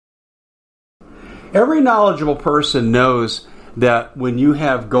Every knowledgeable person knows that when you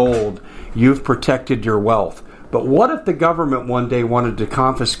have gold, you've protected your wealth. But what if the government one day wanted to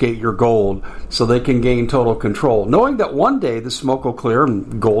confiscate your gold so they can gain total control, knowing that one day the smoke will clear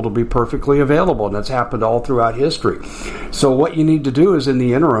and gold will be perfectly available, and that's happened all throughout history. So what you need to do is, in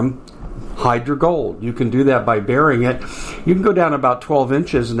the interim, hide your gold. You can do that by burying it. You can go down about 12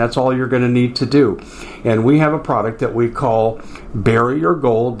 inches, and that's all you're going to need to do. And we have a product that we call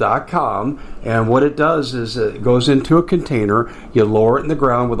buryyourgold.com, and what it does is it goes into a container. You lower it in the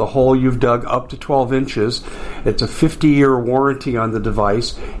ground with a hole you've dug up to 12 inches. It's a 50-year warranty on the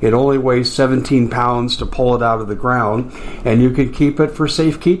device. It only weighs 17 pounds to pull it out of the ground, and you can keep it for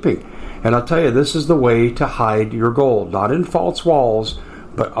safekeeping. And I'll tell you, this is the way to hide your gold, not in false walls,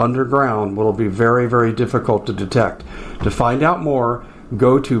 but underground. Will be very, very difficult to detect. To find out more,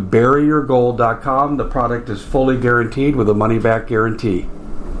 go to buryyourgold.com. The product is fully guaranteed with a money-back guarantee.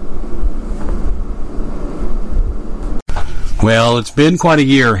 Well, it's been quite a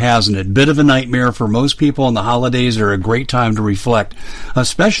year, hasn't it? Bit of a nightmare for most people, and the holidays are a great time to reflect,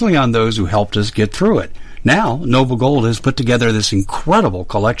 especially on those who helped us get through it. Now, Noble Gold has put together this incredible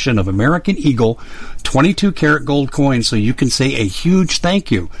collection of American Eagle 22-karat gold coins, so you can say a huge thank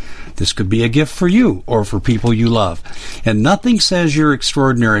you. This could be a gift for you or for people you love. And nothing says you're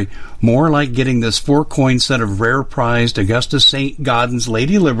extraordinary more like getting this 4-coin set of rare prized Augusta St. Gaudens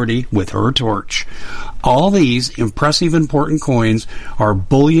Lady Liberty with her torch. All these impressive, important coins are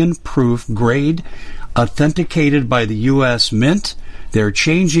bullion-proof grade, authenticated by the U.S. Mint. They're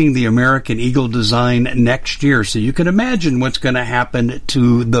changing the American Eagle design next year, so you can imagine what's going to happen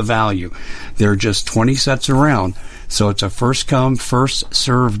to the value. There are just 20 sets around, so it's a first-come,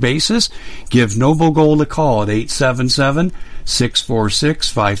 first-served basis. Give Noble Gold a call at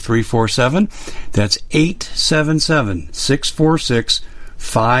 877-646-5347. That's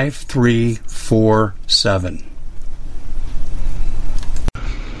 877-646-5347.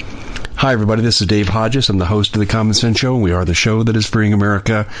 Hi, everybody. This is Dave Hodges. I'm the host of The Common Sense Show. We are the show that is freeing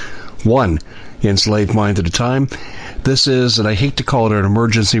America one enslaved mind at a time. This is, and I hate to call it an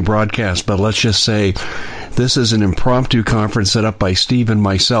emergency broadcast, but let's just say this is an impromptu conference set up by Steve and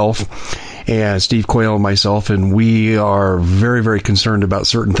myself, and Steve Quayle and myself, and we are very, very concerned about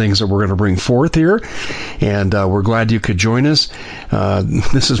certain things that we're going to bring forth here, and we're glad you could join us.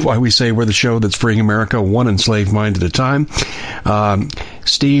 This is why we say we're the show that's freeing America one enslaved mind at a time.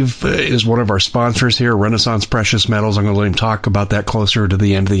 Steve is one of our sponsors here, Renaissance Precious Metals. I'm going to let him talk about that closer to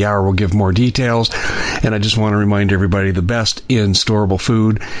the end of the hour. We'll give more details. And I just want to remind everybody, the best in storable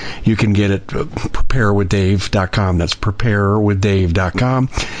food, you can get it at preparewithdave.com. That's preparewithdave.com.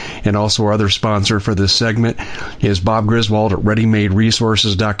 And also our other sponsor for this segment is Bob Griswold at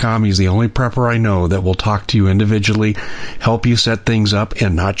readymaderesources.com. He's the only prepper I know that will talk to you individually, help you set things up,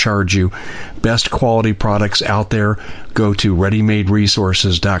 and not charge you. Best quality products out there. Go to readymaderesources.com.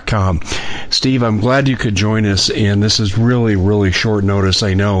 Steve, I'm glad you could join us, and this is really, really short notice,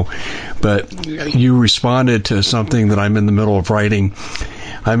 I know, but you responded to something that I'm in the middle of writing.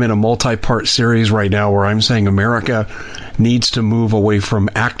 I'm in a multi-part series right now where I'm saying America needs to move away from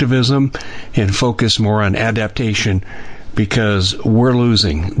activism and focus more on adaptation, because we're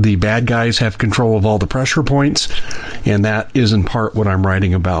losing. The bad guys have control of all the pressure points, and that is in part what I'm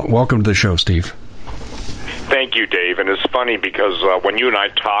writing about. Welcome to the show, Steve. Thank you, Dave. And it's funny because when you and I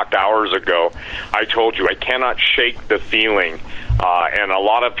talked hours ago, I told you I cannot shake the feeling, and a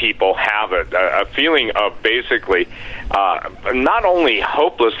lot of people have it, a feeling of basically not only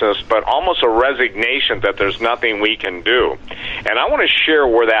hopelessness, but almost a resignation that there's nothing we can do. And I want to share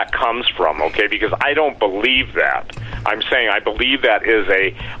where that comes from, okay, because I don't believe that. I'm saying I believe that is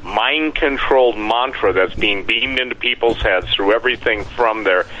a mind-controlled mantra that's being beamed into people's heads through everything from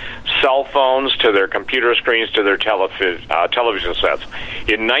their cell phones to their computer screens to their television sets.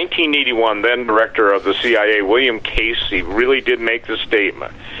 In 1981, then director of the CIA, William Casey, really did make the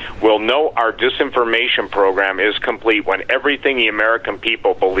statement, "We'll know our disinformation program is complete when everything the American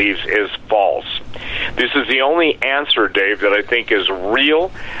people believes is false." This is the only answer, Dave, that I think is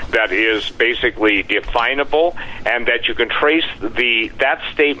real, that is basically definable, and that you can trace that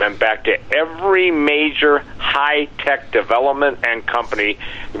statement back to every major high-tech development and company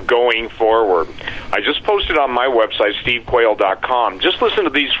going forward. I just posted on my website, stevequayle.com. Just listen to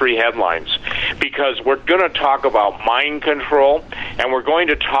these 3 headlines, because we're going to talk about mind control, and we're going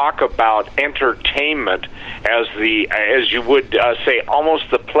to talk about entertainment as you would say, almost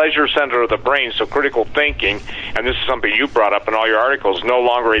the pleasure center of the brain. So critical thinking, and this is something you brought up in all your articles, no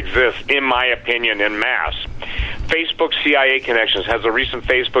longer exists, in my opinion, en masse. Facebook CIA connections. Has the recent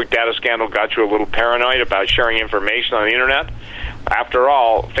Facebook data scandal got you a little paranoid about sharing information on the internet? After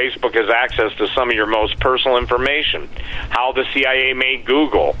all, Facebook has access to some of your most personal information. How the CIA made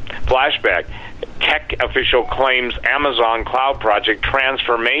Google. Flashback. Tech official claims Amazon cloud project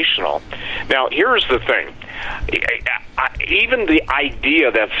transformational. Now, here's the thing. Even the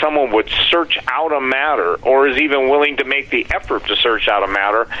idea that someone would search out a matter or is even willing to make the effort to search out a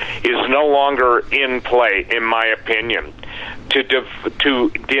matter is no longer in play, in my opinion. To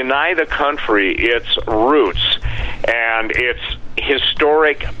deny the country its roots and its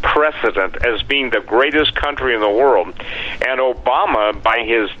historic precedent as being the greatest country in the world, and Obama, by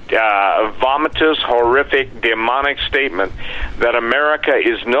his vomitous, horrific, demonic statement that America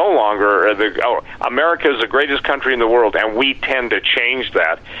is no longer America is the greatest country in the world, and we tend to change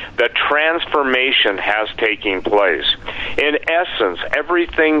that. The transformation has taken place. In essence,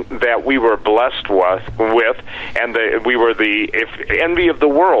 everything that we were blessed with, and we were the envy of the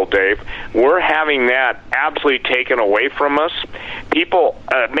world, Dave, we're having that absolutely taken away from us. People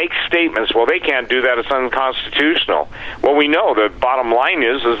make statements, well, they can't do that, it's unconstitutional. Well, we know the bottom line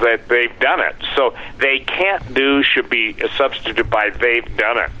is that they've done it. So they can't do should be substituted by they've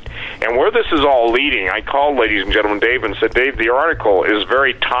done it. And where this is all leading, I called, ladies and gentlemen, Dave, and said, Dave, the article is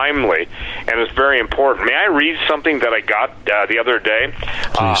very timely and it's very important. May I read something that I got the other day?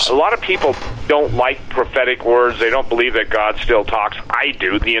 A lot of people don't like prophetic words. They don't believe that God still talks. I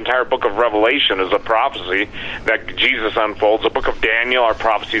do. The entire book of Revelation is a prophecy that Jesus unfolds. The book of Daniel are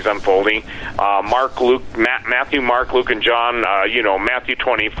prophecies unfolding. Matthew, Mark, Luke, and John, Matthew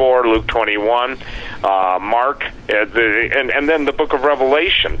 24, Luke 21, Mark, and then the book of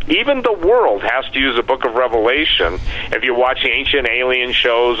Revelation. Even the world has to use the book of Revelation. If you're watching ancient alien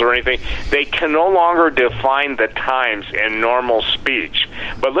shows or anything, they can no longer define the times in normal speech.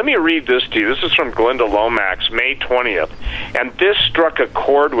 But let me read this to you. This is from Glenda Lomax, May 20th. And this struck a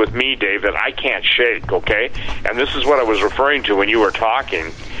chord with me, Dave, that I can't shake, okay? And this is what I was referring to when you were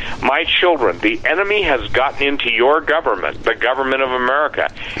talking. My children, the enemy has gotten into your government, the government of America,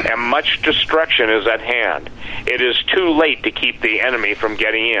 and much destruction is at hand. It is too late to keep the enemy from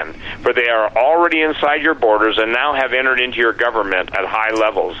getting in, for they are already inside your borders and now have entered into your government at high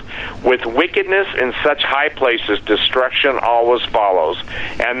levels. With wickedness in such high places, destruction always follows,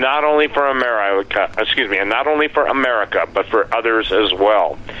 and not only for America, but for others as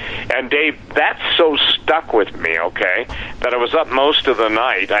well. And Dave, that so stuck with me, okay, that I was up most of the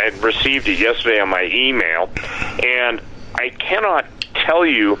night. I had received it yesterday on my email, and I cannot tell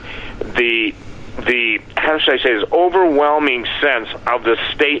you the how should I say, this overwhelming sense of the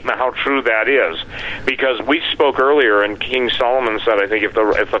statement, how true that is. Because we spoke earlier, and King Solomon said, I think, if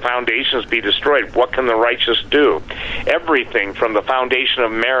the foundations be destroyed, what can the righteous do? Everything from the foundation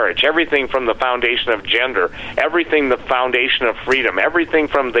of marriage, everything from the foundation of gender, everything the foundation of freedom, everything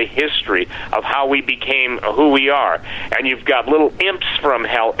from the history of how we became who we are. And you've got little imps from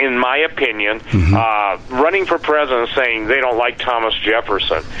hell, in my opinion, running for president saying they don't like Thomas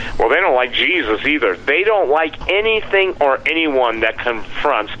Jefferson. Well, they don't like Jesus either. They don't like anything or anyone that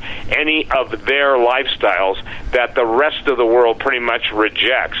confronts any of their lifestyles that the rest of the world pretty much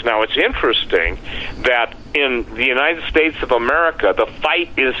rejects. Now, it's interesting that in the United States of America, the fight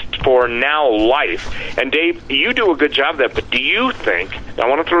is for now life. And Dave, you do a good job of that, but do you think, I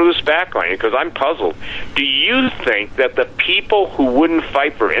want to throw this back on you because I'm puzzled, do you think that the people who wouldn't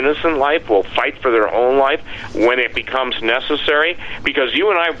fight for innocent life will fight for their own life when it becomes necessary? Because you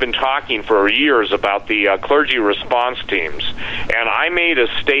and I have been talking for years about the clergy response teams, and I made a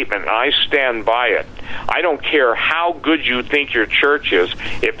statement, and I stand by it. I don't care how good you think your church is.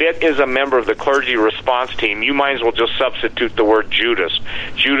 If it is a member of the clergy response team, you might as well just substitute the word Judas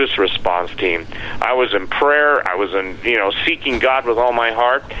response team. I was in prayer. I was in, seeking God with all my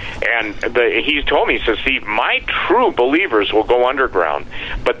heart. And he told me, he says, Steve, my true believers will go underground,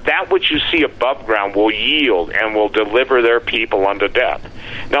 but that which you see above ground will yield and will deliver their people unto death.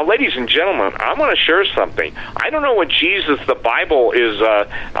 Now, ladies and gentlemen, I want to share something. I don't know what Jesus, the Bible, is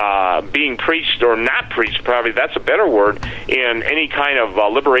being preached or not preached, probably that's a better word, in any kind of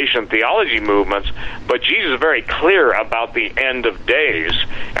liberation theology movements, but Jesus is very clear about the end of days.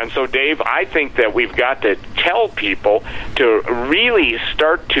 And so, Dave, I think that we've got to tell people to really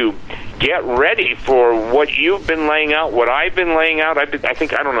start to get ready for what you've been laying out, what I've been laying out. I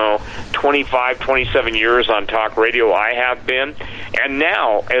think, 25, 27 years on talk radio I have been. And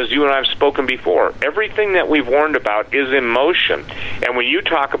now, as you and I have spoken before, everything that we've warned about is in motion. And when you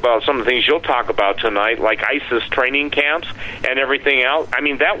talk about some of the things you'll talk about tonight, like ISIS training camps and everything else, I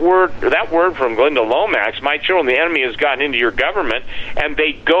mean, that word from Glenda Lomax, my children, the enemy has gotten into your government, and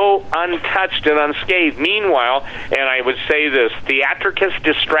they go untouched and unscathed. Meanwhile, and I would say this, Theatricus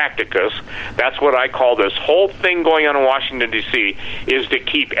Distracticus, this. That's what I call this whole thing going on in Washington, D.C., is to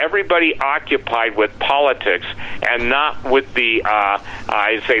keep everybody occupied with politics and not with the,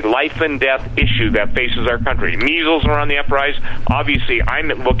 I say, life and death issue that faces our country. Measles are on the uprise. Obviously, I'm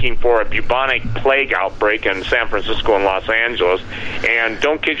looking for a bubonic plague outbreak in San Francisco and Los Angeles. And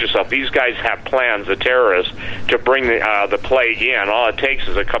don't kid yourself, these guys have plans, the terrorists, to bring the plague in. All it takes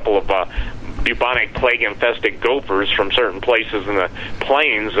is a couple of bubonic plague-infested gophers from certain places in the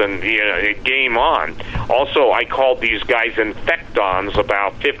plains, and game on. Also, I called these guys infectons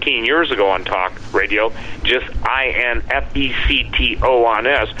about 15 years ago on talk radio, just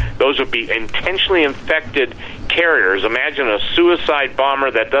INFECTONS. Those would be intentionally infected carriers. Imagine a suicide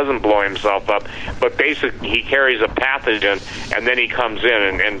bomber that doesn't blow himself up, but basically he carries a pathogen, and then he comes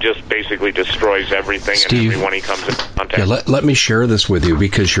in and just basically destroys everything, Steve, and everyone he comes in contact with. Yeah, let me share this with you,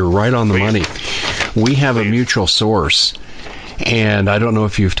 because you're right on the money. We have a mutual source, and I don't know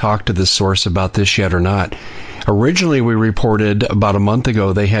if you've talked to this source about this yet or not. Originally, we reported about a month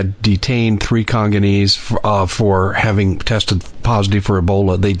ago they had detained 3 Congolese for having tested positive for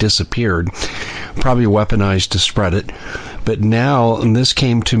Ebola. They disappeared, probably weaponized to spread it. But now, and this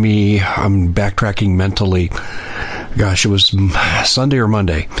came to me, I'm backtracking mentally, gosh, it was Sunday or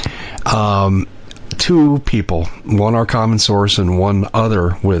Monday. 2 people, one our common source and one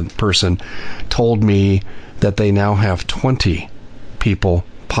other person, told me that they now have 20 people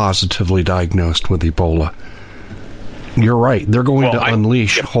positively diagnosed with Ebola. You're right. They're going to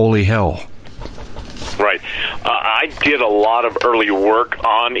unleash holy hell. Right. I did a lot of early work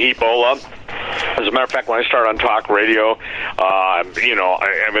on Ebola. As a matter of fact, when I started on talk radio, I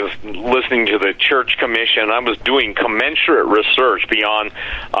was listening to the Church Commission. I was doing commensurate research beyond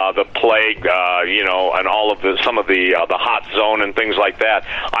the plague, and all of some of the hot zone and things like that.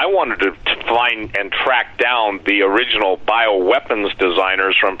 I wanted to find and track down the original bioweapons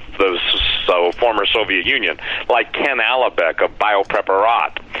designers from the former Soviet Union, like Ken Alabek of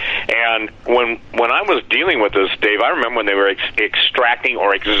BioPreparat. And when I was dealing with this, Dave, I remember when they were extracting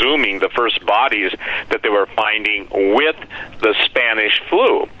or exhuming the first bodies that they were finding with the Spanish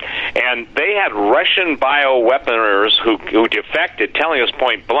flu. And they had Russian bioweaponers who defected, telling us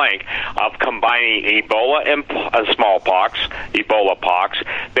point blank of combining Ebola and smallpox, Ebola pox.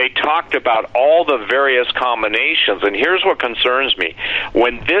 They talked about all the various combinations, and here's what concerns me.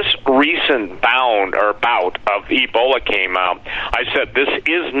 When this recent bout of Ebola came out, I said this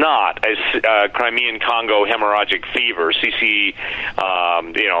is not a Crimean Congo hemorrhagic fever, HF.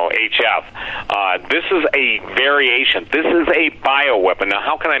 This is a variation. This is a bioweapon. Now,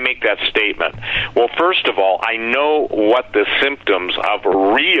 how can I make that statement? Well, first of all, I know what the symptoms of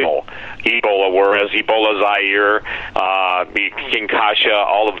real Ebola were, as Ebola Zaire, Kinshasa,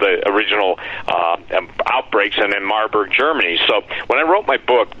 all of the original outbreaks, and in Marburg, Germany. So when I wrote my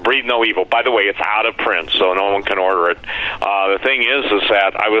book, Breathe No Evil, by the way, it's out of print, so no one can order it. The thing is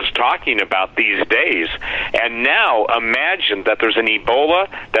that I was talking about these days, and now imagine that there's an Ebola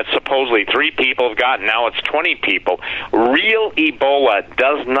that supposedly 3 people have gotten, now it's 20 people. Real Ebola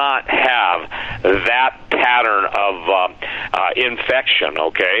does not have that pattern of infection,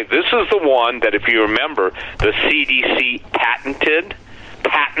 okay? This is the one that, if you remember, the CDC patented.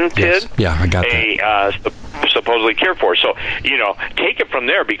 Yes. Yeah, I got that. Supposedly cure for. So, take it from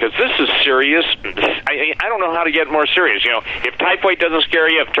there, because this is serious. I don't know how to get more serious. If typhoid doesn't scare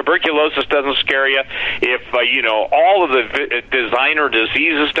you, if tuberculosis doesn't scare you, if, all of the designer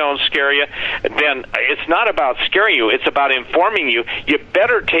diseases don't scare you, then it's not about scaring you. It's about informing you. You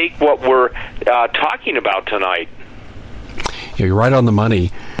better take what we're talking about tonight. Yeah, you're right on the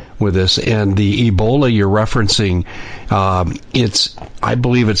money with this. And the Ebola you're referencing, I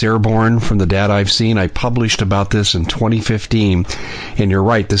believe it's airborne from the data I've seen. I published about this in 2015, and you're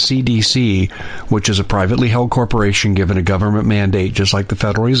right, the CDC, which is a privately held corporation given a government mandate just like the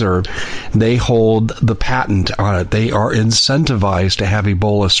Federal Reserve, they hold the patent on it. They are incentivized to have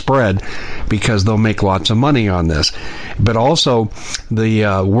Ebola spread because they'll make lots of money on this. But also,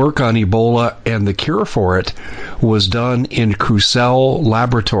 the work on Ebola and the cure for it was done in Crucell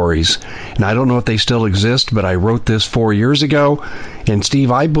Laboratories, and I don't know if they still exist, but I wrote this 4 years ago. And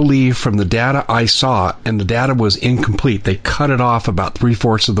Steve, I believe from the data I saw, and the data was incomplete, they cut it off about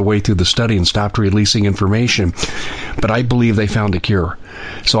 3/4 of the way through the study and stopped releasing information, but I believe they found a cure.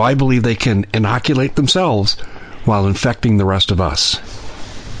 So I believe they can inoculate themselves while infecting the rest of us.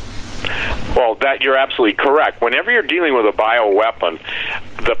 Well, that you're absolutely correct. Whenever you're dealing with a bioweapon,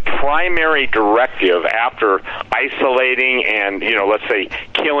 the primary directive after isolating and, let's say,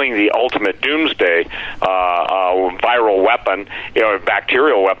 killing the ultimate doomsday viral weapon,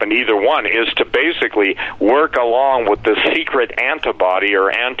 bacterial weapon, either one, is to basically work along with the secret antibody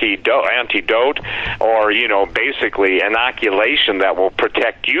or antidote or, basically inoculation that will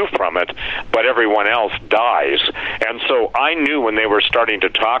protect you from it, but everyone else dies. And so I knew when they were starting to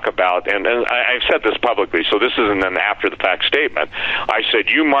talk about, and I've said this publicly, so this isn't an after-the-fact statement, I said,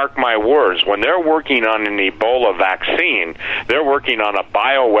 you mark my words, when they're working on an Ebola vaccine, they're working on a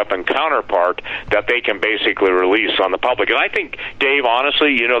bioweapon counterpart that they can basically release on the public. And I think, Dave,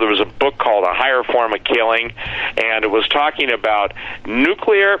 honestly, there was a book called A Higher Form of Killing, and it was talking about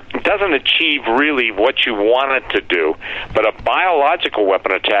nuclear doesn't achieve really what you want it to do, but a biological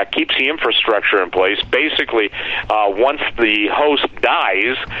weapon attack keeps the infrastructure in place. Basically, once the host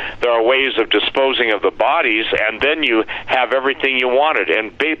dies, there are ways of disposing of the bodies, and then you have everything you wanted.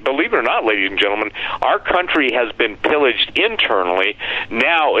 And believe it or not, ladies and gentlemen, our country has been pillaged internally.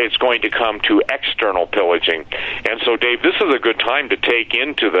 Now it's going to come to external pillaging. And so, Dave, this is a good time to take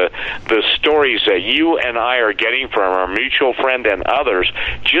into the stories that you and I are getting from our mutual friend and others,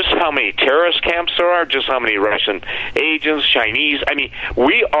 just how many terrorist camps there are, just how many Russian agents, Chinese. I mean,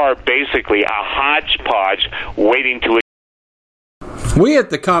 we are basically a hodgepodge waiting to. We at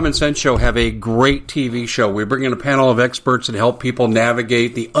the Common Sense Show have a great TV show. We bring in a panel of experts and help people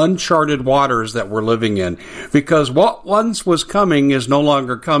navigate the uncharted waters that we're living in. Because what once was coming is no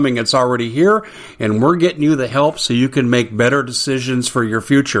longer coming. It's already here, and we're getting you the help so you can make better decisions for your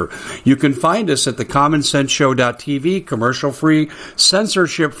future. You can find us at thecommonsenseshow.tv, commercial-free,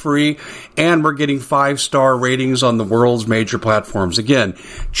 censorship-free, and we're getting 5-star ratings on the world's major platforms. Again,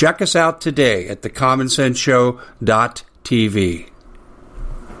 check us out today at thecommonsenseshow.tv.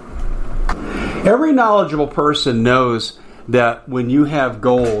 Every knowledgeable person knows that when you have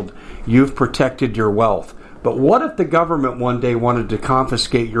gold, you've protected your wealth. But what if the government one day wanted to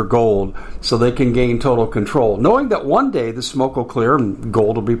confiscate your gold so they can gain total control, knowing that one day the smoke will clear and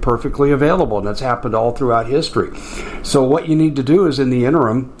gold will be perfectly available, and that's happened all throughout history. So what you need to do is, in the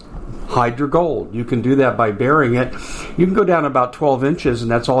interim, hide your gold. You can do that by burying it. You can go down about 12 inches, and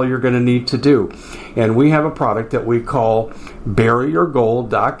that's all you're going to need to do. And we have a product that we call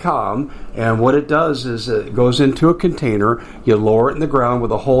buryyourgold.com, and what it does is it goes into a container. You lower it in the ground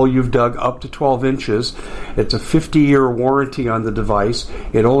with a hole you've dug up to 12 inches. It's a 50-year warranty on the device.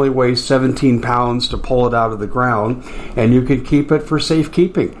 It only weighs 17 pounds to pull it out of the ground, and you can keep it for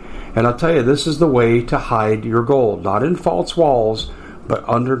safekeeping. And I'll tell you, this is the way to hide your gold, not in false walls, but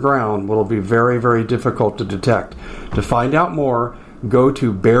underground, will be very, very difficult to detect. To find out more, go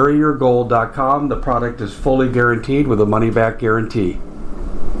to buryyourgold.com. The product is fully guaranteed with a money-back guarantee.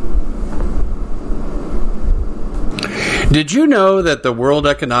 Did you know that the World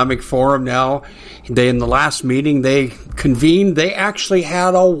Economic Forum now, in the last meeting they convened, they actually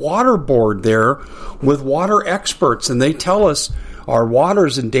had a water board there with water experts, and they tell us our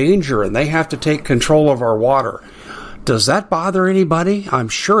water's in danger and they have to take control of our water. Does that bother anybody? I'm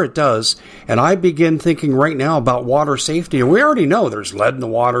sure it does. And I begin thinking right now about water safety. And we already know there's lead in the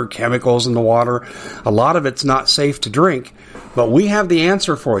water, chemicals in the water. A lot of it's not safe to drink. But we have the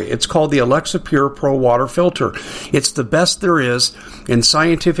answer for you. It's called the Alexa Pure Pro Water Filter. It's the best there is, and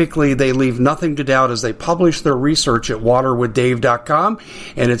scientifically they leave nothing to doubt as they publish their research at waterwithdave.com,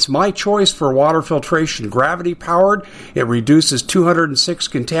 and it's my choice for water filtration. Gravity-powered, it reduces 206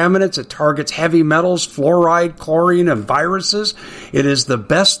 contaminants, it targets heavy metals, fluoride, chlorine, and viruses. It is the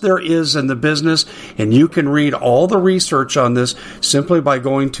best there is in the business, and you can read all the research on this simply by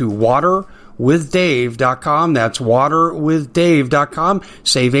going to waterwithdave.com. That's waterwithdave.com.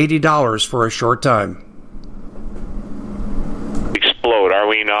 Save $80 for a short time. Explode, are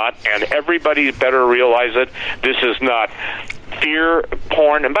we not? And everybody better realize it. This is not fear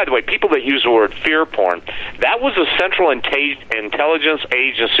porn. And by the way, people that use the word fear porn, that was a Central Intelligence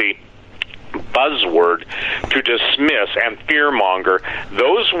Agency buzzword to dismiss and fearmonger.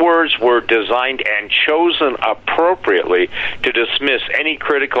 Those words were designed and chosen appropriately to dismiss any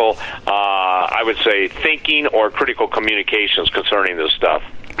critical, I would say, thinking or critical communications concerning this stuff.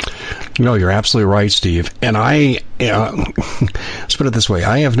 No, you're absolutely right, Steve. And let's put it this way.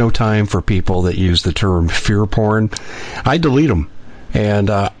 I have no time for people that use the term fear porn. I delete them. And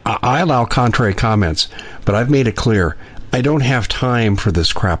I allow contrary comments. But I've made it clear, I don't have time for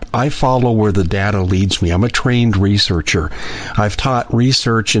this crap. I follow where the data leads me. I'm a trained researcher. I've taught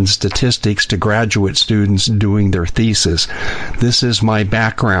research and statistics to graduate students doing their thesis. This is my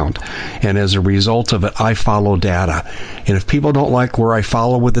background. And as a result of it, I follow data. And if people don't like where I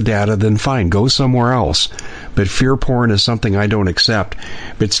follow with the data, then fine, go somewhere else. but fear porn is something I don't accept.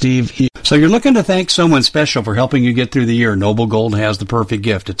 But Steve... So you're looking to thank someone special for helping you get through the year. Noble Gold has the perfect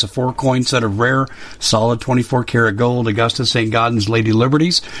gift. It's a 4-coin set of rare, solid 24-karat gold Augusta St. Gaudens Lady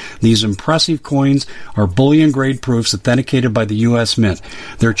Liberties. These impressive coins are bullion-grade proofs authenticated by the U.S. Mint.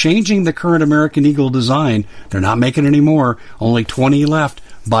 They're changing the current American Eagle design. They're not making any more. Only 20 left.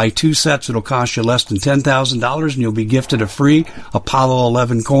 Buy 2 sets. It'll cost you less than $10,000, and you'll be gifted a free Apollo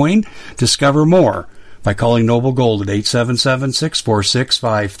 11 coin. Discover more by calling Noble Gold at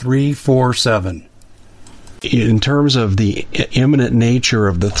 877-646-5347. In terms of the imminent nature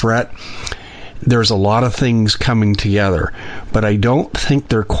of the threat, there's a lot of things coming together, but I don't think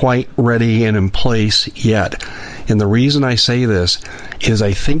they're quite ready and in place yet. And the reason I say this is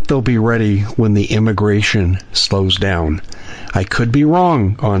I think they'll be ready when the immigration slows down. I could be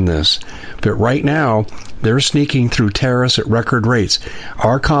wrong on this, but right now they're sneaking through terrorists at record rates.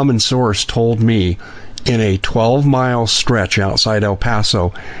 Our common source told me in a 12-mile stretch outside El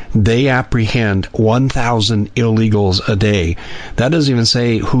Paso, they apprehend 1,000 illegals a day. That doesn't even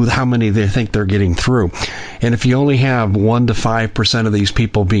say how many they think they're getting through. And if you only have 1 to 5% of these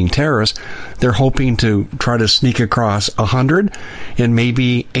people being terrorists, they're hoping to try to sneak across 100, and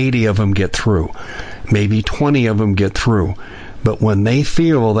maybe 80 of them get through. Maybe 20 of them get through. But when they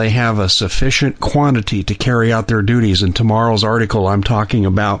feel they have a sufficient quantity to carry out their duties, in tomorrow's article I'm talking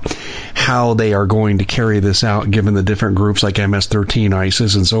about how they are going to carry this out given the different groups like MS-13,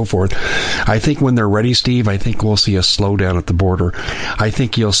 ISIS, and so forth. I think when they're ready, Steve, I think we'll see a slowdown at the border. I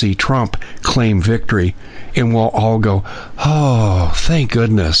think you'll see Trump claim victory, and we'll all go, oh, thank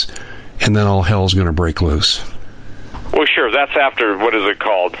goodness. And then all hell's going to break loose. Well, sure. That's after, what is it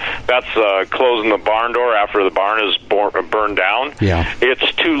called? That's closing the barn door after the barn is burned down. Yeah. It's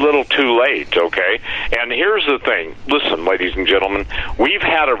too little too late, okay? And here's the thing. Listen, ladies and gentlemen, we've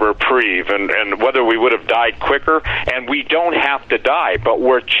had a reprieve, and whether we would have died quicker, and we don't have to die, but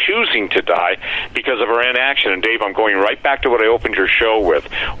we're choosing to die because of our inaction. And, Dave, I'm going right back to what I opened your show with.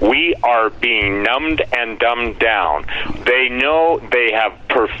 We are being numbed and dumbed down. They know they have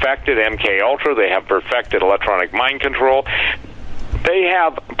perfected MKUltra. They have perfected electronic mind control. They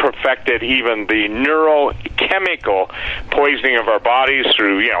have perfected even the neurochemical poisoning of our bodies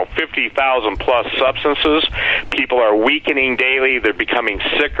through, 50,000 plus substances. People are weakening daily. They're becoming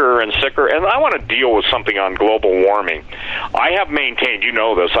sicker and sicker. And I want to deal with something on global warming. I have maintained, you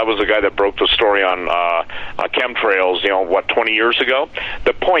know this, I was the guy that broke the story on chemtrails, 20 years ago?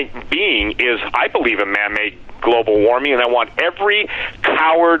 The point being is I believe in man-made global warming, and I want every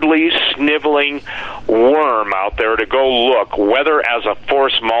cowardly, sniveling worm out there to go look, whether as a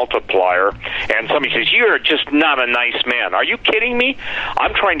force multiplier, and somebody says, you're just not a nice man. Are you kidding me?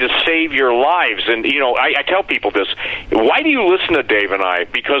 I'm trying to save your lives. And, I tell people this, why do you listen to Dave and I?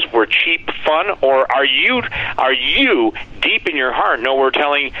 Because we're cheap fun, or are you deep in your heart know we're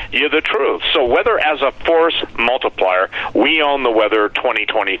telling you the truth? So whether as a force multiplier, we own the weather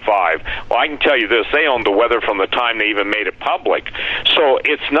 2025. Well, I can tell you this, they own the weather from the time they even made it public. So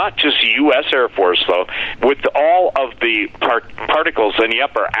it's not just U.S. Air Force, though. With all of the particles in the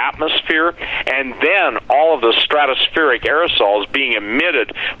upper atmosphere, and then all of the stratospheric aerosols being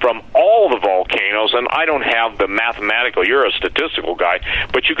emitted from all the volcanoes, and I don't have the mathematical, you're a statistical guy,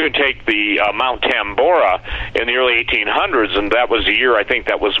 but you can take the Mount Tambora in the early 1800s, and that was the year, I think,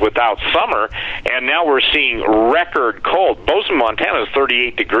 that was without summer, and now we're seeing record cold. Bozeman, Montana is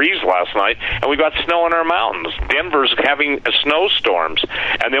 38 degrees last night, and we've got snow in our mountains. Denver's having snowstorms,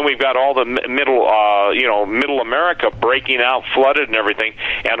 and then we've got all the middle America breaking out, flooded and everything,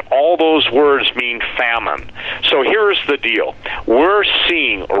 and all those words mean famine. So here's the deal. We're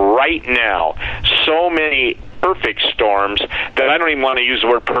seeing right now so many perfect storms that I don't even want to use the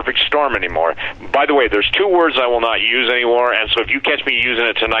word perfect storm anymore. By the way, there's 2 words I will not use anymore, and so if you catch me using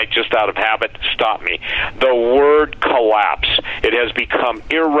it tonight just out of habit, stop me. The word collapse. It has become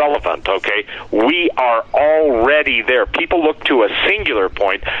irrelevant, okay? We are already there. People look to a singular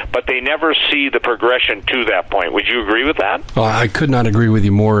point, but they never see the progression to that point. Would you agree with that? Well, I could not agree with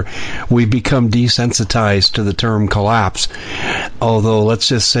you more. We've become desensitized to the term collapse, although let's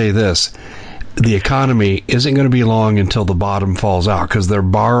just say this. The economy isn't going to be long until the bottom falls out because they're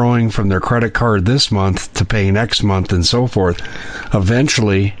borrowing from their credit card this month to pay next month and so forth.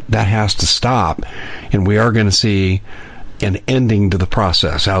 Eventually, that has to stop, and we are going to see an ending to the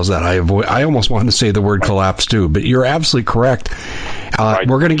process. How's that? I almost wanted to say the word collapse too, but you're absolutely correct. Right.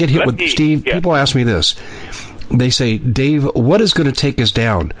 We're going to get hit with, Steve, yeah. People ask me this. They say, Dave, what is going to take us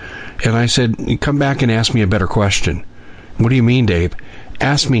down? And I said, come back and ask me a better question. What do you mean, Dave?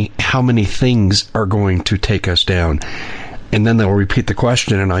 Ask me how many things are going to take us down. and then they'll repeat the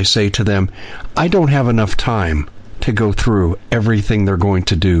question, and I say to them, I don't have enough time to go through everything they're going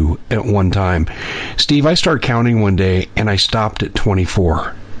to do at one time. Steve, I started counting one day, and I stopped at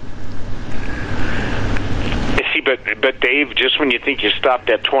 24. But Dave, just when you think you stopped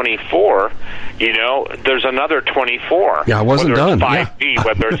at 24, there's another 24. Yeah, I wasn't done. 5G,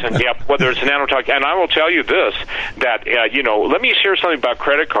 whether it's nanotalk. And I will tell you this, that, let me share something about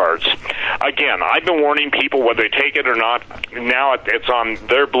credit cards. Again, I've been warning people whether they take it or not. Now it's on,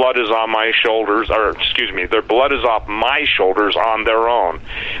 their blood is on my shoulders, their blood is off my shoulders on their own.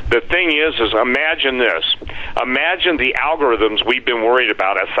 The thing is imagine this. Imagine the algorithms we've been worried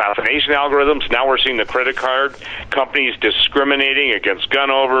about, assassination algorithms. Now we're seeing the credit card companies discriminating against gun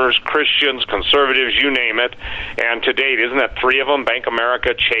owners, Christians, conservatives, you name it. And to date, isn't that three of them, Bank of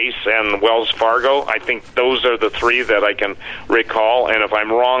America, Chase, and Wells Fargo? I think those are the three that I can recall. And if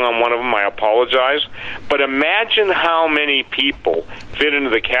I'm wrong on one of them, I apologize. But imagine how many people fit into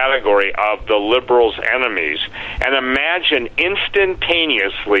the category of the liberals' enemies. And imagine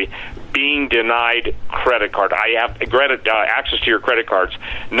instantaneously being denied credit card. I have access to your credit cards,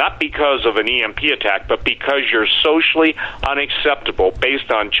 not because of an EMP attack, but because you're socially unacceptable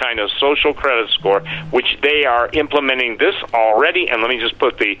based on China's social credit score, which they are implementing this already. And let me just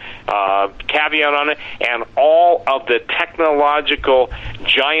put the caveat on it. And all of the technological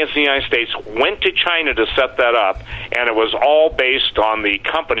giants in the United States went to China to set that up, and it was all based on the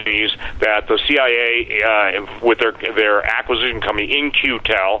companies that the CIA, with their acquisition company,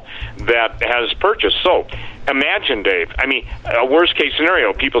 In-Q-Tel, that has purchased. So imagine, Dave, a worst-case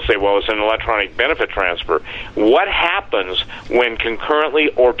scenario, people say, well, it's an electronic benefit transfer. What happens when concurrently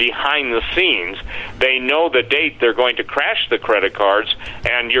or behind the scenes they know the date they're going to crash the credit cards,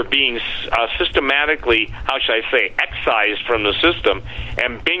 and you're being systematically, how should I say, excised from the system,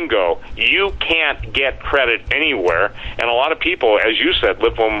 and bingo, you can't get credit anywhere. And a lot of people, as you said,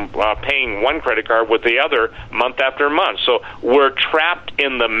 live from paying one credit card with the other month after month. So we're trapped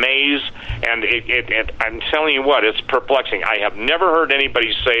in the maze, and I'm telling you what, it's perplexing. I have never heard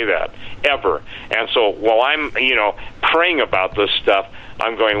anybody say that, ever. And so while I'm, praying about this stuff,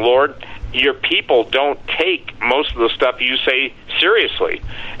 I'm going, Lord, your people don't take most of the stuff you say seriously.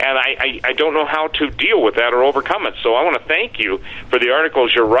 And I don't know how to deal with that or overcome it. So I want to thank you for the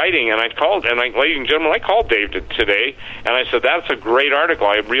articles you're writing. And ladies and gentlemen, I called Dave today, and I said, that's a great article.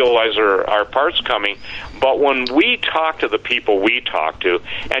 I realize there are parts coming. But when we talk to the people we talk to,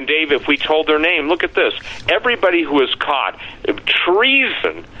 and Dave, if we told their name, look at this. Everybody who is caught,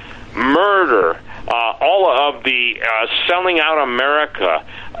 treason, murder, all of the selling out America,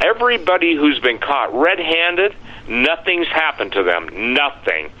 everybody who's been caught red-handed, nothing's happened to them.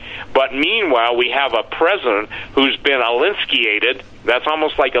 Nothing. But meanwhile, we have a president who's been Alinsky-ated. That's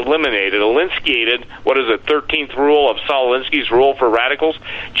almost like eliminated. Alinsky-ated, what is it, 13th rule of Saul Alinsky's rule for radicals?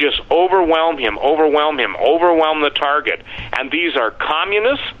 Just overwhelm him, overwhelm the target. And these are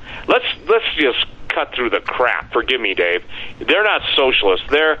communists. Let's just cut through the crap. Forgive me, Dave. They're not socialists.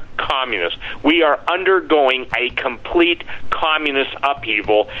 They're communists. We are undergoing a complete communist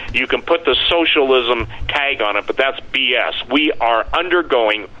upheaval. You can put the socialism tag on it, but that's BS. We are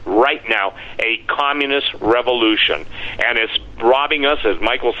undergoing right now a communist revolution, and it's robbing us, as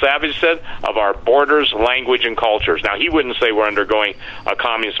Michael Savage said, of our borders, language, and cultures. Now, he wouldn't say we're undergoing a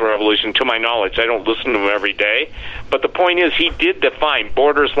communist revolution, to my knowledge. I don't listen to him every day. But the point is, he did define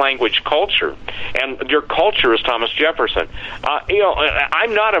borders, language, culture. And your culture is Thomas Jefferson.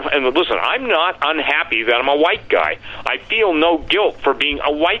 I'm not unhappy that I'm a white guy. I feel no guilt for being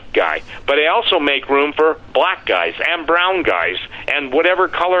a white guy. But I also make room for black guys and brown guys and whatever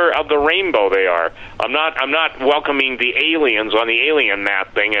color of the rainbow they are. I'm not welcoming the aliens on the alien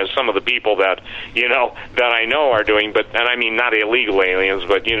map thing as some of the people that I know are doing, and I mean not illegal aliens,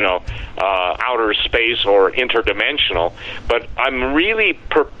 but outer space or interdimensional. But I'm really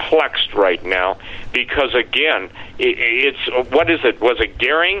perplexed right now because, again, what is it? Was it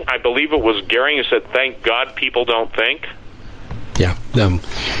Goering? I believe it was Goering who said, "Thank God people don't think." Yeah,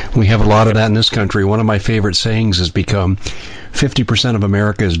 we have a lot of that in this country. One of my favorite sayings has become 50% of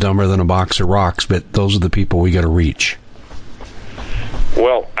America is dumber than a box of rocks, but those are the people we got to reach.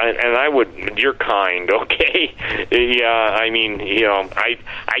 Well, you're kind, okay? Yeah, I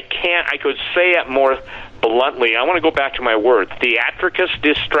could say it more bluntly, I want to go back to my word, theatricus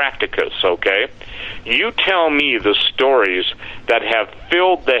distracticus, okay? You tell me the stories that have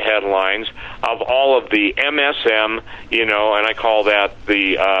filled the headlines of all of the MSM, and I call that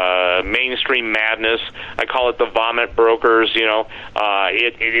the mainstream madness. I call it the vomit brokers,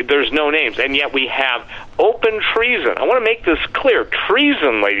 there's no names. And yet we have open treason. I want to make this clear.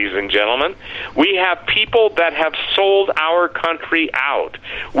 Treason, ladies and gentlemen. We have people that have sold our country out.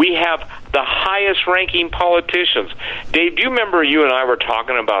 We have the highest-ranking politicians. Dave, do you remember you and I were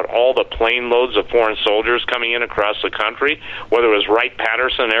talking about all the plane loads of foreign soldiers coming in across the country, whether it was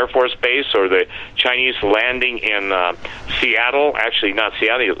Wright-Patterson Air Force Base or the Chinese landing in Seattle, actually not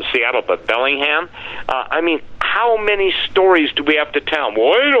Seattle, but Bellingham? How many stories do we have to tell?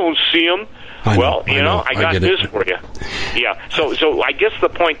 Well, I don't see them. I got this for you. Yeah, so I guess the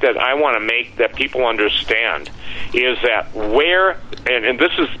point that I want to make that people understand is that where, and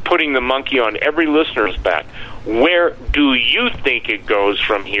this is putting the monkey on every listener's back, where do you think it goes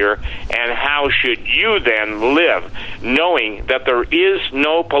from here, and how should you then live, knowing that there is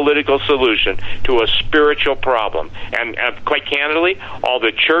no political solution to a spiritual problem? And quite candidly, all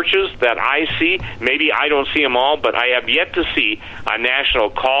the churches that I see, maybe I don't see them all, but I have yet to see a national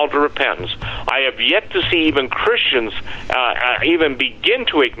call to repentance. I have yet to see even Christians even begin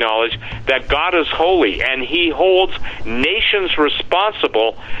to acknowledge that God is holy, and He holds nations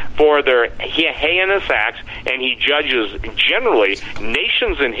responsible for their heinous acts, and He judges generally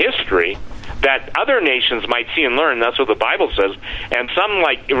nations in history that other nations might see and learn. That's what the Bible says. And some,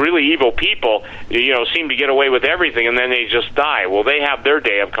 like really evil people, seem to get away with everything, and then they just die. Well, they have their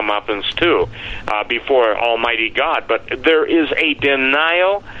day of comeuppance too before Almighty God. But there is a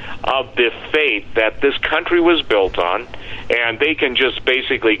denial of the faith that this country was built on, and they can just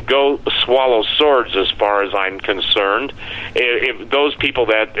basically go swallow swords as far as I'm concerned. If those people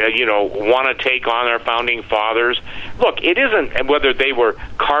that, want to take on our founding fathers, look, it isn't whether they were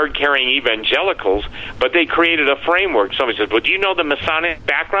card-carrying evangelicals, but they created a framework. Somebody said, well, do you know the Masonic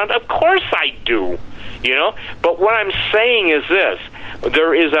background? Of course I do. But what I'm saying is this.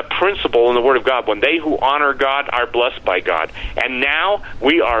 There is a principle in the Word of God. When they who honor God are blessed by God. And now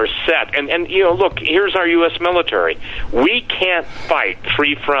we are set. And look, here's our U.S. military. We can't fight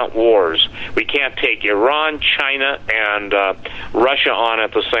three-front wars. We can't take Iran, China, and Russia on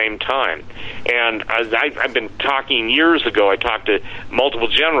at the same time. And I've been talking years ago, I talked to multiple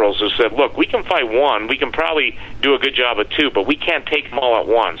generals who said, look, we can fight one. We can probably do a good job of two, but we can't take them all at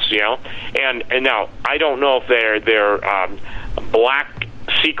once, And now, I don't know if they're black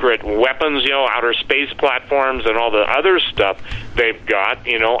secret weapons, outer space platforms and all the other stuff they've got,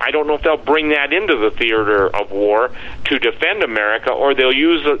 I don't know if they'll bring that into the theater of war to defend America, or they'll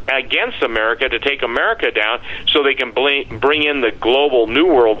use it against America to take America down so they can bring in the global New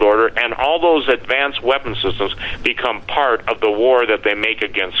World Order, and all those advanced weapon systems become part of the war that they make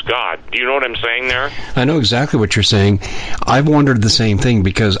against God. Do you know what I'm saying there? I know exactly what you're saying. I've wondered the same thing,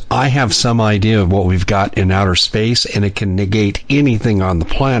 because I have some idea of what we've got in outer space, and it can negate anything on the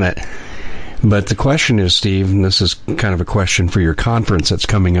planet. But the question is, Steve, and this is kind of a question for your conference that's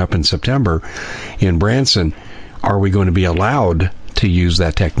coming up in September in Branson, are we going to be allowed to use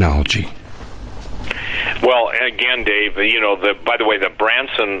that technology? Well, again, Dave, by the way, the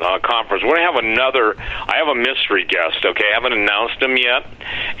Branson conference, we're going to have I have a mystery guest, okay? I haven't announced him yet.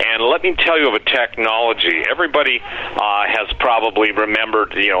 And let me tell you of a technology. Everybody has probably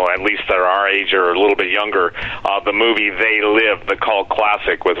remembered, at least at our age or a little bit younger, the movie They Live, the cult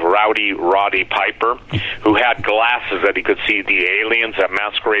classic with Rowdy Roddy Piper, who had glasses that he could see the aliens that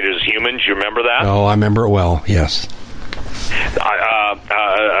masqueraded as humans. You remember that? Oh, I remember it well, yes.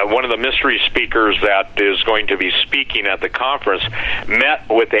 One of the mystery speakers that is going to be speaking at the conference met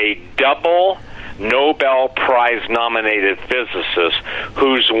with a double Nobel Prize-nominated physicist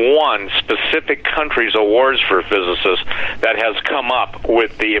who's won specific countries' awards for physicists that has come up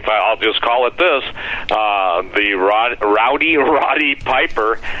with the, I'll just call it this, the Rowdy Roddy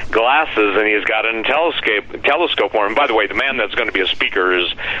Piper glasses, and he's got a telescope for him. By the way, the man that's going to be a speaker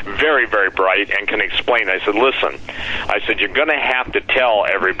is very, very bright and can explain. I said, listen, you're going to have to tell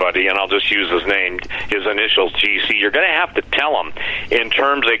everybody, and I'll just use his name, his initials, GC, you're going to have to tell them in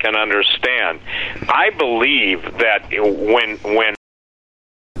terms they can understand. I believe that when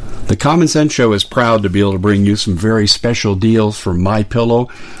The Common Sense Show is proud to be able to bring you some very special deals from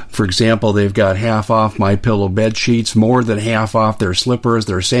MyPillow. For example, they've got half off MyPillow bed sheets, more than half off their slippers,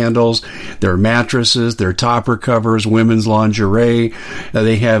 their sandals, their mattresses, their topper covers, women's lingerie.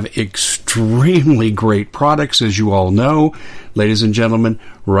 They have extremely great products, as you all know. Ladies and gentlemen,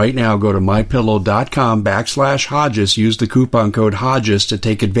 right now go to mypillow.com/Hodges. Use the coupon code Hodges to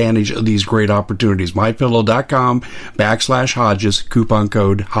take advantage of these great opportunities. mypillow.com/Hodges, coupon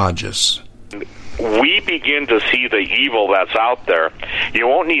code Hodges. We begin to see the evil that's out there. You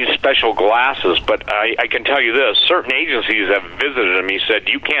won't need special glasses, but I can tell you this. Certain agencies have visited me, said,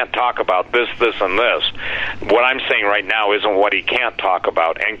 you can't talk about this, this, and this. What I'm saying right now isn't what he can't talk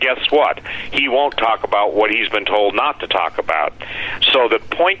about. And guess what? He won't talk about what he's been told not to talk about. So the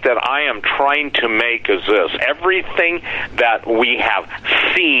point that I am trying to make is this. Everything that we have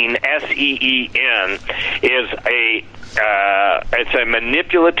seen, S-E-E-N, is it's a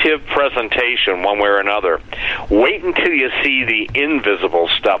manipulative presentation one way or another. Wait until you see the invisible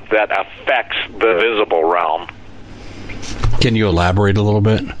stuff that affects the visible realm. Can you elaborate a little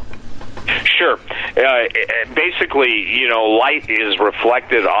bit? Sure. Basically, light is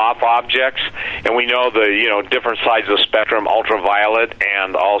reflected off objects, and we know the, different sides of the spectrum, ultraviolet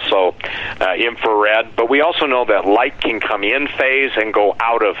and also infrared, but we also know that light can come in phase and go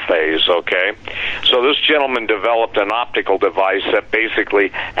out of phase, okay? So this gentleman developed an optical device that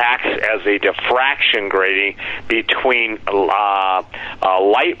basically acts as a diffraction grating between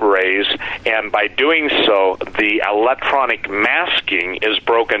light rays, and by doing so, the electronic masking is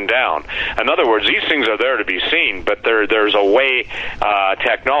broken down. In other words, these things are there to be seen, but there's a way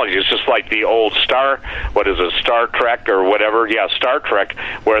technology. It's just like the old Star Trek or whatever? Yeah, Star Trek,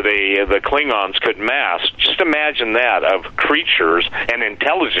 where the Klingons could mask. Just imagine that, of creatures and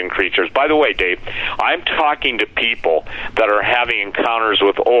intelligent creatures. By the way, Dave, I'm talking to people that are having encounters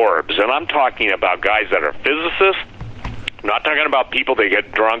with orbs, and I'm talking about guys that are physicists. I'm not talking about people that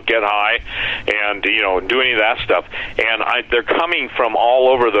get drunk, get high, and do any of that stuff. And they're coming from all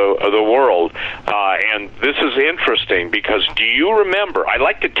over the world. And this is interesting because do you remember? I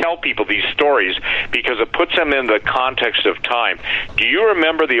like to tell people these stories because it puts them in the context of time. Do you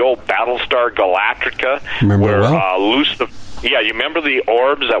remember the old Battlestar Galactica, where Lucifer? Yeah, you remember the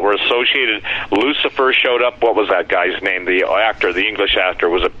orbs that were associated? Lucifer showed up. What was that guy's name? The actor, the English actor.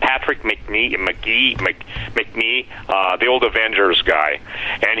 Was it Patrick McNee, the old Avengers guy?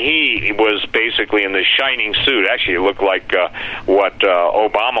 And he was basically in this shining suit. Actually, it looked like what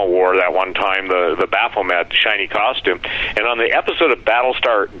Obama wore that one time, the Baphomet shiny costume. And on the episode of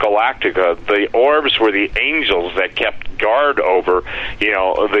Battlestar Galactica, the orbs were the angels that kept guard over,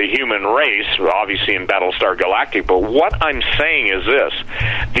 the human race, obviously in Battlestar Galactica. But what I'm saying is this: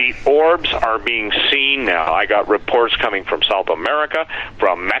 the orbs are being seen now. I got reports coming from South America,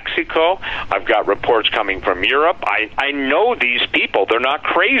 from Mexico. I've got reports coming from Europe. I know these people. They're not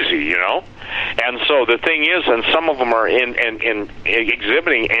crazy, And so the thing is, and some of them are in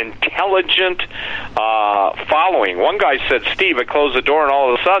exhibiting intelligent following. One guy said, Steve, I closed the door and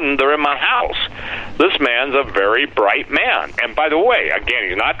all of a sudden they're in my house. This man's a very bright man. And by the way, again,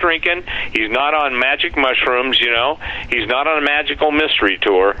 he's not drinking. He's not on magic mushrooms, He's not on a magical mystery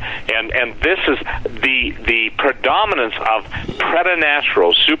tour. And this is the predominance of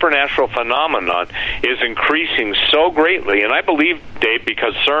preternatural, supernatural phenomenon is increasing so greatly. And I believe, Dave,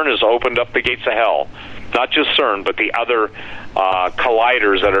 because CERN has opened up the gates of hell. Not just CERN, but the other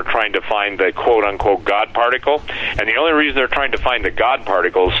colliders that are trying to find the quote-unquote God particle. And the only reason they're trying to find the God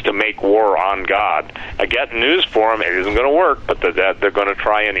particle is to make war on God. I get news for them. It isn't going to work, but they're going to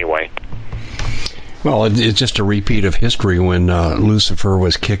try anyway. Well, it's just a repeat of history when Lucifer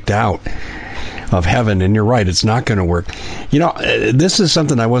was kicked out of heaven, and you're right, it's not going to work. This is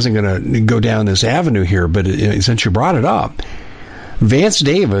something I wasn't going to go down this avenue here, but since you brought it up, Vance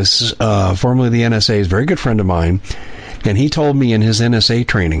Davis, formerly of the NSA, is a very good friend of mine, and he told me in his NSA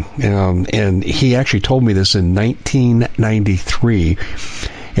training, and he actually told me this in 1993,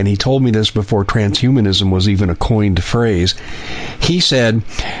 and he told me this before transhumanism was even a coined phrase. He said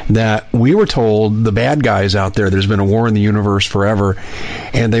that we were told, the bad guys out there's been a war in the universe forever,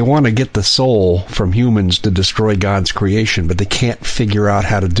 and they want to get the soul from humans to destroy God's creation, but they can't figure out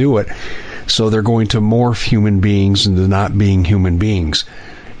how to do it. So they're going to morph human beings into not being human beings.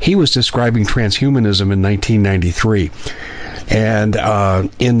 He was describing transhumanism in 1993. And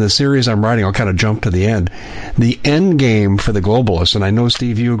in the series I'm writing, I'll kind of jump to the end. The end game for the globalists, and I know,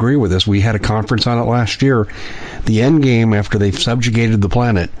 Steve, you agree with this. We had a conference on it last year. The end game after they've subjugated the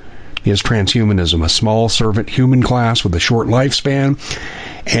planet is transhumanism, a small servant human class with a short lifespan,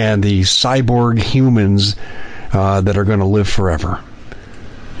 and the cyborg humans that are going to live forever.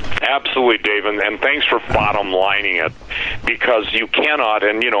 absolutely, Dave, and thanks for bottom lining it, because you cannot,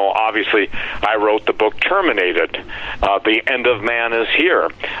 and obviously I wrote the book Terminated. The end of man is here.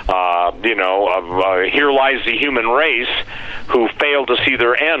 Here lies the human race who failed to see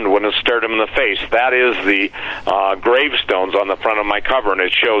their end when it stared them in the face. That is the gravestones on the front of my cover, and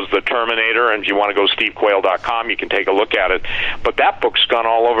it shows the Terminator, and if you want to go stevequayle.com, you can take a look at it. But that book's gone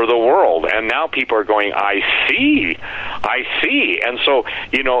all over the world, and now people are going, I see. And so,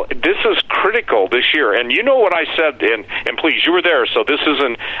 this is critical this year. And you know what I said, and please, you were there, so this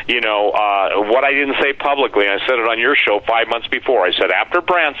isn't, what I didn't say publicly. I said it on your show 5 months before. I said, after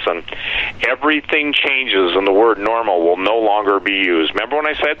Branson, everything changes and the word normal will no longer be used. Remember when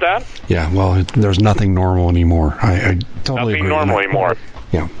I said that? Yeah, well, there's nothing normal anymore. I totally agree. Nothing normal anymore.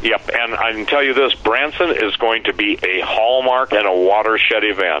 Yeah. Yep, and I can tell you this, Branson is going to be a hallmark and a watershed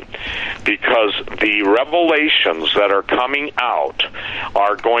event, because the revelations that are coming out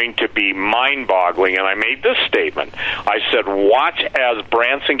are going to be mind-boggling, and I made this statement. I said, watch as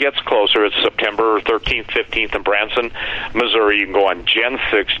Branson gets closer. It's September 13th, 15th in Branson, Missouri. You can go on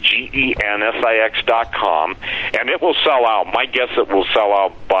Gen6, GENSIX.com, and it will sell out. My guess it will sell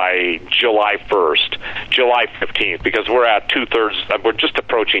out by July 1st, July 15th, because we're at we're just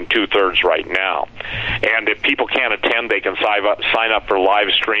approaching two-thirds right now. And if people can't attend, they can sign up for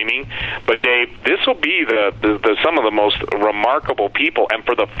live streaming. But Dave, this will be some of the most remarkable people. And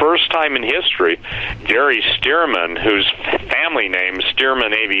for the first time in history, Gary Stearman, whose family name is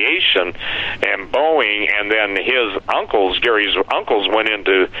Stearman Aviation, and Boeing, and then Gary's uncles went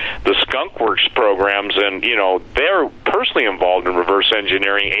into the Skunk Works programs, and they're personally involved in reverse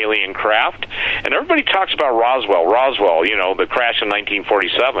engineering alien craft. And everybody talks about Roswell, the crash in 1947.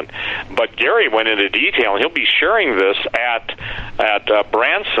 But Gary went into detail, and he'll be sharing this at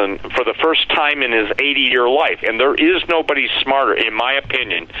Branson for the first time in his 80-year life. And there is nobody smarter, in my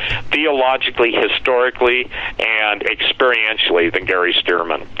opinion, theologically, historically, and experientially than Gary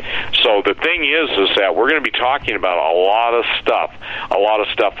Stearman. So the thing is that we're going to be talking about a lot of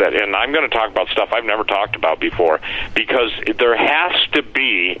stuff that, and I'm going to talk about stuff I've never talked about before, because there has to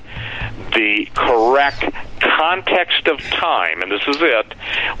be the correct context of time, and this is it,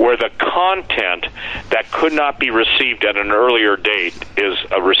 where the content that could not be received at an earlier date is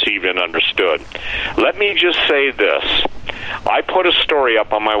received and understood. Let me just say this. I put a story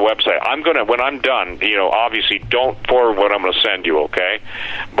up on my website. When I'm done, obviously don't forward what I'm going to send you, okay?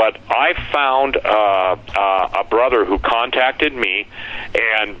 But I found a brother who contacted me,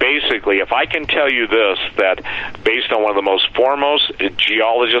 and basically, if I can tell you this, that based on one of the most foremost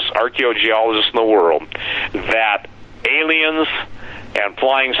archaeogeologists in the world, that aliens and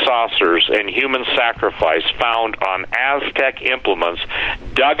flying saucers and human sacrifice found on Aztec implements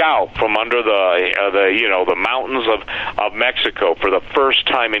dug out from under the mountains of Mexico for the first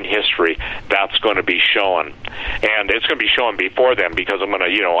time in history. That's going to be shown, and it's going to be shown before then, because I'm going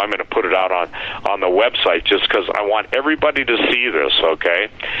to put it out on the website, just because I want everybody to see this. Okay,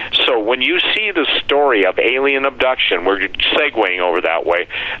 so when you see the story of alien abduction, we're segueing over that way.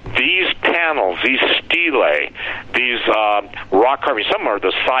 These panels, these stelae, these rock carvings, some are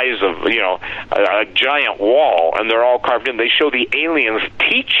the size of a giant wall, and they're all carved in. They show the aliens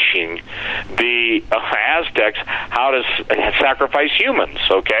teaching the Aztecs how to sacrifice humans.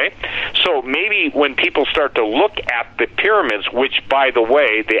 Okay, so maybe when people start to look at the pyramids, which, by the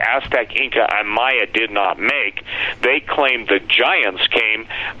way, the Aztec, Inca, and Maya did not make, they claimed the giants came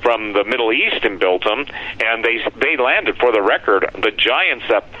from the Middle East and built them, and they landed. For the record, the giants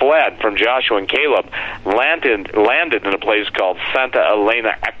that fled from Joshua and Caleb landed in a place called Santa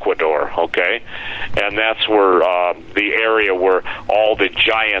Elena, Ecuador, okay? And that's where the area where all the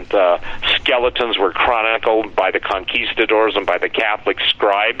giant skeletons were chronicled by the conquistadors and by the Catholic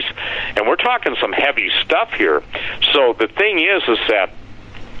scribes. And we're talking some heavy stuff here. So the thing is that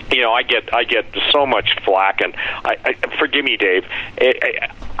I get so much flack, and I forgive me, Dave.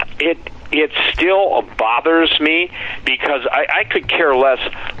 It still bothers me, because I could care less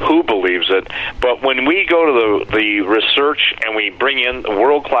who believes it, but when we go to the research and we bring in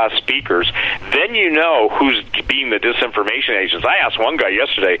world-class speakers, then who's being the disinformation agents. I asked one guy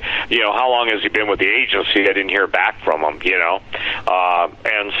yesterday, how long has he been with the agency? I didn't hear back from him,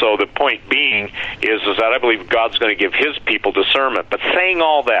 and so the point being is that I believe God's going to give his people discernment. But saying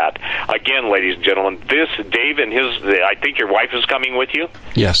all that, again, ladies and gentlemen, this, Dave and I think your wife is coming with you?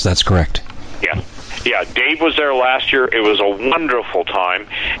 Yes, that's correct. Yeah. Yeah, Dave was there last year. It was a wonderful time,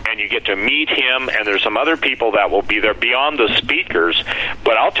 and you get to meet him, and there's some other people that will be there beyond the speakers.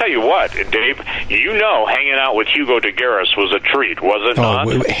 But I'll tell you what, Dave, hanging out with Hugo DeGaris was a treat, was it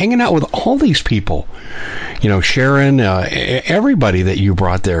not? Hanging out with all these people. Sharon, everybody that you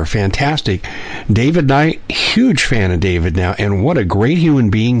brought there, fantastic. David Knight, huge fan of David now, and what a great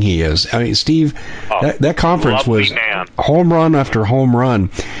human being he is. I mean, Steve, that conference was home run after home run.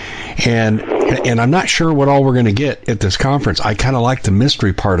 And I'm not sure what all we're going to get at this conference. I kind of like the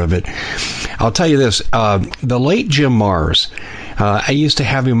mystery part of it. I'll tell you this. The late Jim Mars, I used to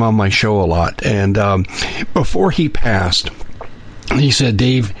have him on my show a lot. And before he passed, he said,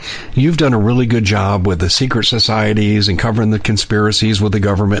 Dave, you've done a really good job with the secret societies and covering the conspiracies with the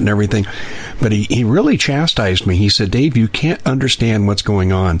government and everything. But he really chastised me. He said, Dave, you can't understand what's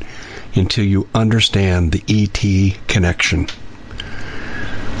going on until you understand the ET connection.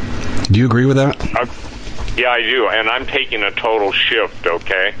 Do you agree with that? Yeah, I do, and I'm taking a total shift,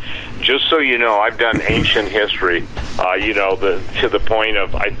 okay? Just so you know, I've done ancient history, to the point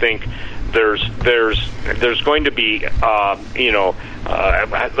of, I think there's going to be,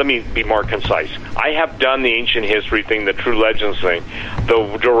 let me be more concise. I have done the ancient history thing, the true legends thing.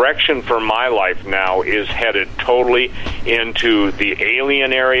 The direction for my life now is headed totally into the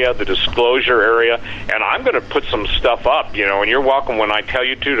alien area, the disclosure area, and I'm going to put some stuff up, and you're welcome when I tell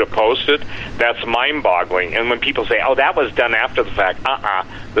you to post it. That's mind-boggling. And when people say, oh, that was done after the fact,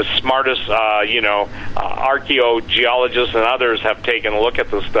 the smartest, archaeogeologists and others have taken a look at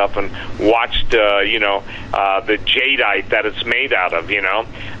this stuff and watched, the jadeite that it's made out of,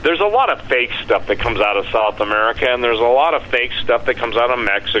 There's a lot of fake stuff that comes out of South America, and there's a lot of fake stuff that comes out of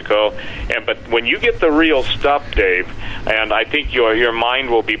Mexico. But when you get the real stuff, Dave, and I think your mind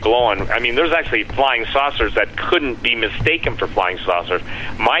will be blown. I mean, there's actually flying saucers that couldn't be mistaken for flying saucers.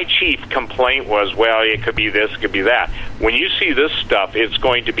 My chief complaint was, well, it could be this, it could be that. When you see this stuff, it's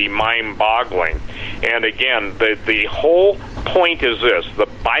going to be mind-boggling. And again, the whole point is this. The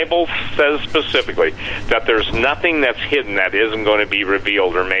Bible says specifically that there's nothing that's hidden that isn't going to be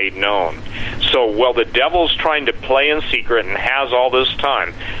revealed or made known. So, while the devil's trying to play in secret and has all this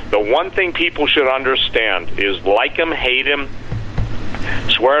time, the one thing people should understand is, like him, hate him,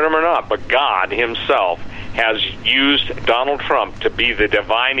 swear at him or not, but God himself has used Donald Trump to be the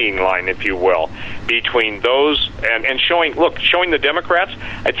dividing line, if you will, between those and showing the Democrats.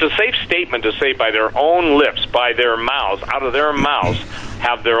 It's a safe statement to say by their own lips, by their mouths, out of their mouths,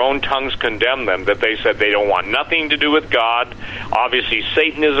 have their own tongues condemn them, that they said they don't want nothing to do with God. Obviously,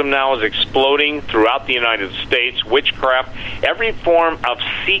 Satanism now is exploding throughout the United States. Witchcraft, every form of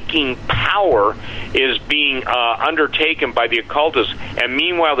seeking power is being undertaken by the occultists, and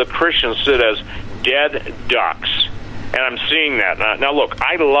meanwhile the Christians sit as dead ducks. And I'm seeing that. Now, look,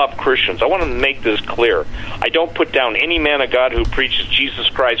 I love Christians. I want to make this clear. I don't put down any man of God who preaches Jesus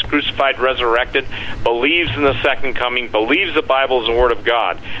Christ, crucified, resurrected, believes in the second coming, believes the Bible is the Word of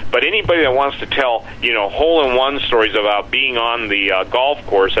God. But anybody that wants to tell, hole-in-one stories about being on the golf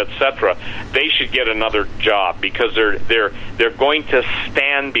course, etc., they should get another job, because they're going to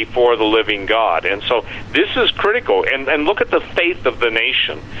stand before the living God. And so this is critical. And look at the faith of the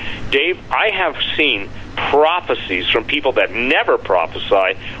nation. Dave, I have seen prophecies from people that never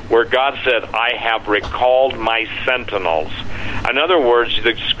prophesy, where God said, I have recalled my sentinels. In other words,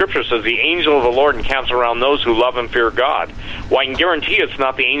 the scripture says the angel of the Lord encamps around those who love and fear God. Well, I can guarantee it's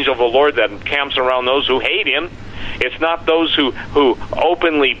not the angel of the Lord that encamps around those who hate him. It's not those who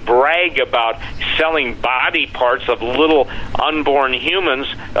openly brag about selling body parts of little unborn humans,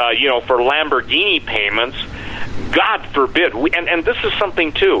 for Lamborghini payments. God forbid. And this is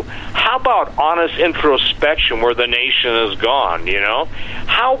something, too. How about honest introspection where the nation has gone,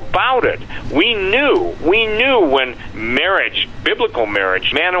 How about it? We knew when marriage, biblical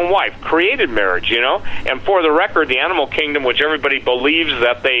marriage, man and wife, created marriage, And for the record, the animal kingdom, which everybody believes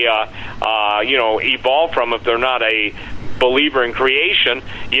that they, evolved from if they're not a believer in creation,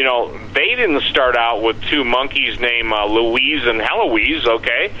 they didn't start out with two monkeys named Louise and Heloise,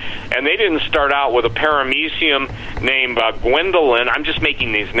 okay? And they didn't start out with a paramecium named Gwendolyn. I'm just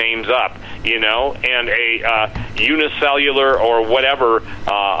making these names up, and a unicellular or whatever,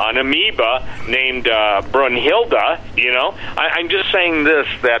 an amoeba named Brunhilde, I'm just saying this,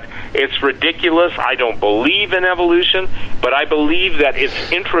 that it's ridiculous. I don't believe in evolution, but I believe that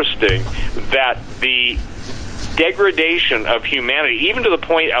it's interesting that the degradation of humanity, even to the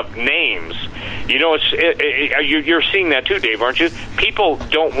point of names. You know, you're seeing that too, Dave, aren't you? People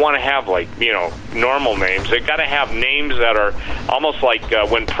don't want to have, like, you know, normal names. They've got to have names that are almost like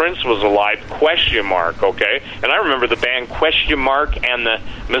when Prince was alive, question mark, okay? And I remember the band Question Mark and the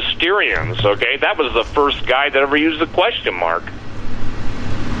Mysterians, okay? That was the first guy that ever used the question mark.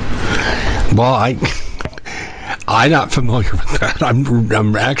 Well, I'm not familiar with that.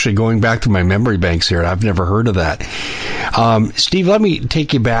 I'm actually going back to my memory banks here. I've never heard of that. Steve, let me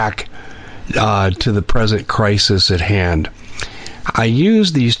take you back to the present crisis at hand. I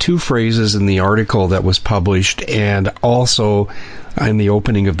used these two phrases in the article that was published and also in the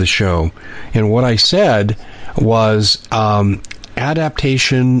opening of the show. And what I said was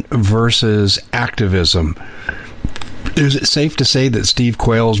adaptation versus activism. Is it safe to say that Steve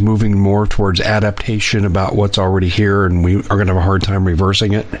Quayle is moving more towards adaptation about what's already here, and we are going to have a hard time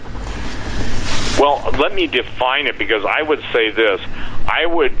reversing it? Well, let me define it, because I would say this. I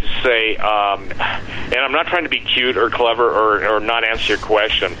would say, and I'm not trying to be cute or clever or not answer your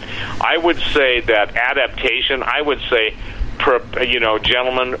question. I would say that adaptation, I would say,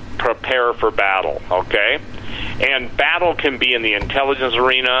 gentlemen, prepare for battle, okay? And battle can be in the intelligence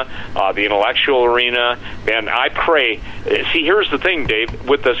arena, the intellectual arena, and I pray. See, here's the thing, Dave,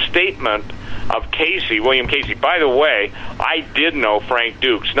 with the statement of William Casey. By the way, I did know Frank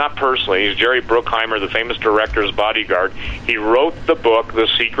Dukes, not personally. He's Jerry Bruckheimer, the famous director's bodyguard. He wrote the book, The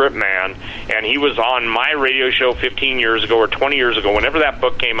Secret Man, and he was on my radio show 15 years ago or 20 years ago, whenever that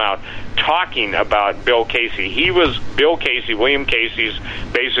book came out, talking about Bill Casey. He was Bill Casey, William Casey's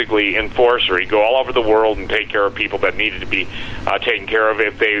basically enforcer. He'd go all over the world and take care of people that needed to be taken care of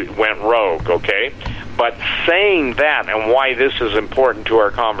if they went rogue, okay? But saying that, and why this is important to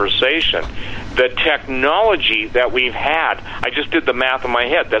our conversation, the technology that we've had, I just did the math in my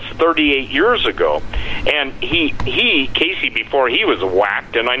head, that's 38 years ago. And Casey, before he was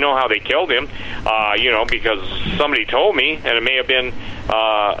whacked, and I know how they killed him, because somebody told me, and it may have been,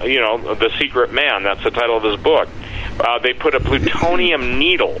 The Secret Man, that's the title of his book. They put a plutonium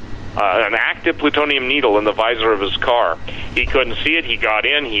needle, an active plutonium needle in the visor of his car. He couldn't see it. He got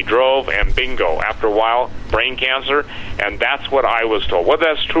in, he drove, and bingo. After a while, brain cancer, and that's what I was told. Whether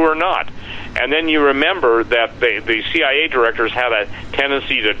that's true or not. And then you remember that the CIA directors had a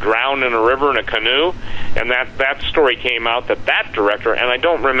tendency to drown in a river in a canoe, and that story came out that director, and I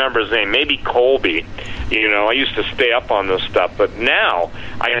don't remember his name, maybe Colby. I used to stay up on this stuff, but now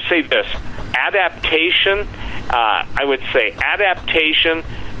I say this: adaptation. I would say adaptation,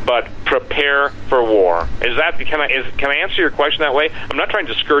 but prepare for war. Can I answer your question that way? I'm not trying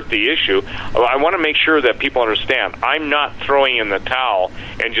to skirt the issue. I want to make sure that people understand. I'm not throwing in the towel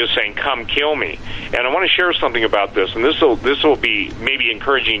and just saying, "Come kill me." And I want to share something about this, and this will be maybe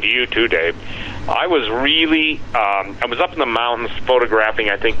encouraging to you too, Dave. I was up in the mountains photographing,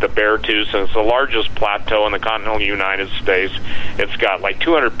 I think, the Beartooth, and it's the largest plateau in the continental United States. It's got like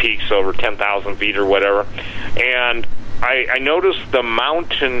 200 peaks over 10,000 feet or whatever, and I noticed the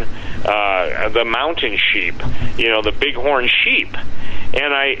mountain sheep, the bighorn sheep.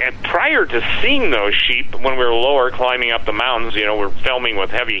 And prior to seeing those sheep, when we were lower climbing up the mountains, we're filming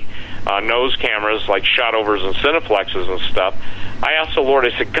with heavy nose cameras like Shotovers and Cineflexes and stuff. I asked the Lord,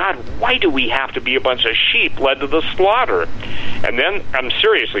 I said, God, why do we have to be a bunch of sheep led to the slaughter? And then,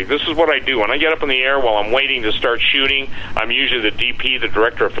 seriously, this is what I do. When I get up in the air while I'm waiting to start shooting, I'm usually the DP, the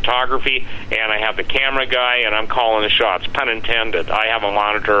director of photography, and I have the camera guy, and I'm calling the shots, pun intended. I have a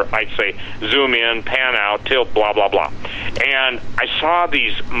monitor. I'd say zoom in, pan out, tilt, blah, blah, blah. And I saw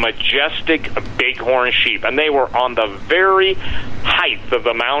these majestic bighorn sheep, and they were on the very height of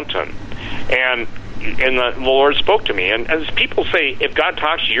the mountain. And the Lord spoke to me. And as people say, if God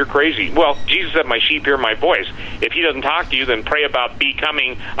talks to you, you're crazy. Well, Jesus said, my sheep hear my voice. If he doesn't talk to you, then pray about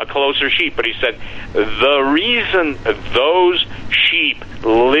becoming a closer sheep. But he said, the reason those sheep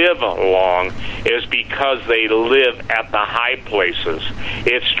live long is because they live at the high places.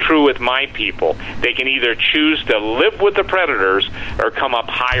 It's true with my people. They can either choose to live with the predators or come up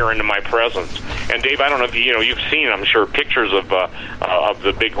higher into my presence. And Dave, I don't know if you've seen, I'm sure, pictures of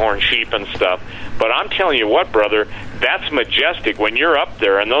the bighorn sheep and stuff. But I'm telling you what, brother, that's majestic when you're up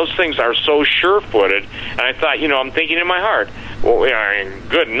there, and those things are so sure-footed. And I thought, I'm thinking in my heart, well,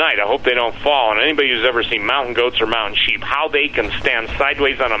 good night. I hope they don't fall. And anybody who's ever seen mountain goats or mountain sheep, how they can stand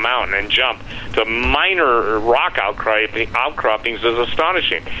sideways on a mountain and jump to minor rock outcroppings is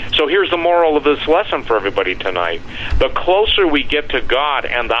astonishing. So here's the moral of this lesson for everybody tonight. The closer we get to God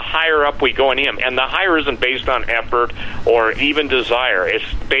and the higher up we go in him, and the higher isn't based on effort or even desire. It's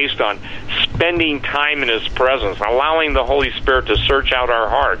based on spending time in His presence, allowing the Holy Spirit to search out our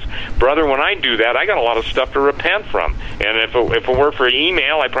hearts. Brother, when I do that, I got a lot of stuff to repent from. And if it were for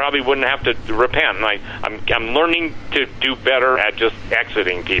email, I probably wouldn't have to repent. And I'm learning to do better at just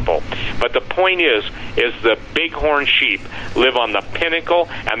exiting people. But the point is the bighorn sheep live on the pinnacle,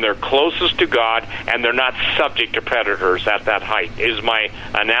 and they're closest to God, and they're not subject to predators at that height. Is my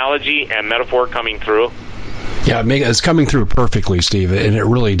analogy and metaphor coming through? Yeah, it's coming through perfectly, Steve, and it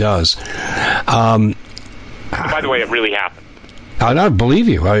really does. By the way, it really happened. I believe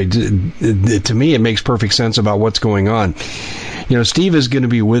you. To me, it makes perfect sense about what's going on. You know, Steve is going to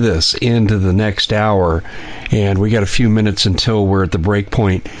be with us into the next hour, and we got a few minutes until we're at the break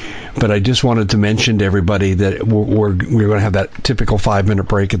point. But I just wanted to mention to everybody that we're going to have that typical 5-minute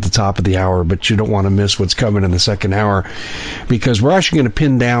break at the top of the hour, but you don't want to miss what's coming in the second hour, because we're actually going to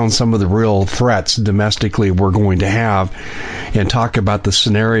pin down some of the real threats domestically we're going to have and talk about the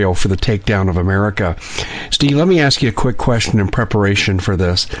scenario for the takedown of America. Steve, let me ask you a quick question in preparation for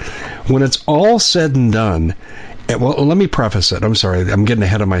this. When it's all said and done, well, let me preface it. I'm sorry, I'm getting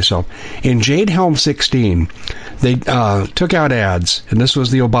ahead of myself. In Jade Helm 16, they took out ads, and this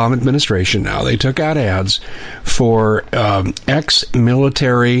was the Obama administration now. They took out ads for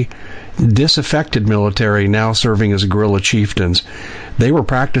ex-military, disaffected military now serving as guerrilla chieftains. They were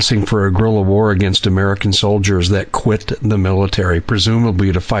practicing for a guerrilla war against American soldiers that quit the military,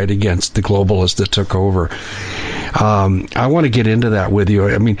 presumably to fight against the globalists that took over. I want to get into that with you.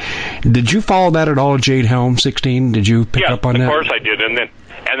 I mean, did you follow that at all, Jade Helm 16? Did you pick up on that? Yeah, of course I did. And then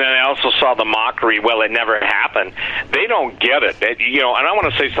I also saw the mockery. Well, it never happened. They don't get it. And I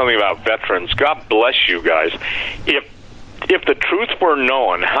want to say something about veterans. God bless you guys. If the truth were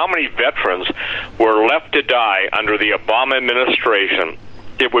known, how many veterans were left to die under the Obama administration,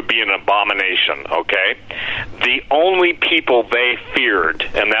 it would be an abomination, okay? The only people they feared,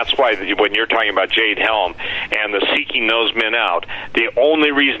 and that's why when you're talking about Jade Helm and the seeking those men out, the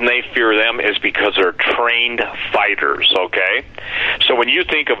only reason they fear them is because they're trained fighters, okay? So when you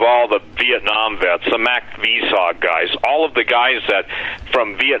think of all the Vietnam vets, the MAC-VSOG guys, all of the guys that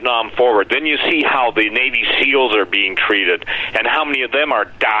from Vietnam forward, then you see how the Navy SEALs are being treated and how many of them are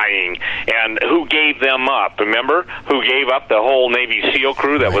dying and who gave them up. Remember? Who gave up the whole Navy SEAL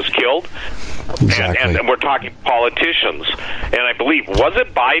crew that was killed? Exactly. And we're talking politicians. And I believe, was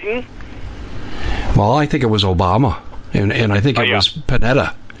it Biden? Well, I think it was Obama. And I think it was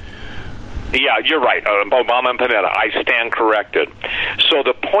Panetta. Yeah, you're right. Obama and Panetta. I stand corrected. So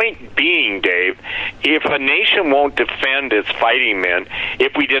the point being, Dave, if a nation won't defend its fighting men,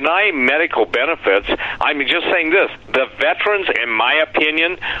 if we deny medical benefits, I'm just saying this, the veterans, in my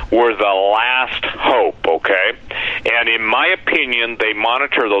opinion, were the last hope, okay? And in my opinion, they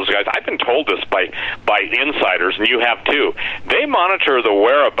monitor those guys. I've been told this by insiders, and you have too. They monitor the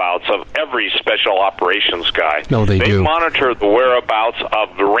whereabouts of every special operations guy. No, they do. They monitor the whereabouts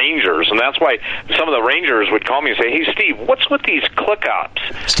of the Rangers, and that's why some of the Rangers would call me and say, "Hey, Steve, what's with these click-ups?"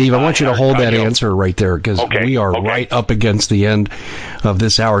 Steve, I want you to hold that answer right there, because we are right up against the end of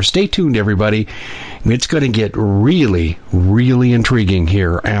this hour. Stay tuned, everybody. It's going to get really, really intriguing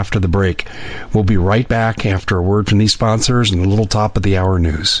here after the break. We'll be right back after a word from these sponsors and a little top-of-the-hour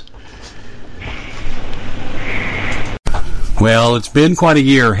news. Well, it's been quite a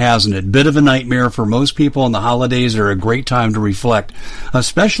year, hasn't it? Bit of a nightmare for most people, and the holidays are a great time to reflect,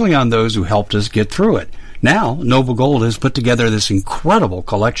 especially on those who helped us get through it. Now, Noble Gold has put together this incredible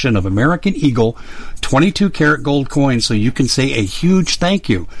collection of American Eagle 22-karat gold coins, so you can say a huge thank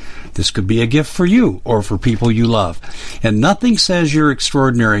you. This could be a gift for you or for people you love. And nothing says you're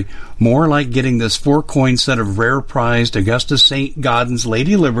extraordinary more like getting this 4-coin set of rare prized Augusta St. Gaudens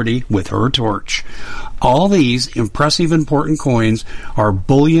Lady Liberty with her torch. All these impressive important coins are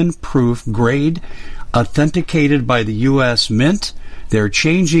bullion-proof grade, authenticated by the U.S. Mint. They're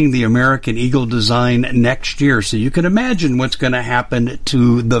changing the American Eagle design next year, so you can imagine what's going to happen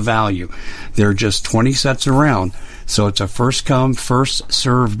to the value. There are just 20 sets around, so it's a first-come,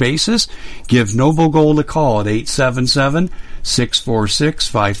 first-served basis. Give Noble Gold a call at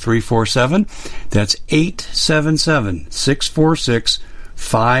 877-646-5347. That's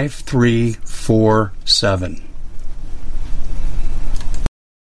 877-646-5347.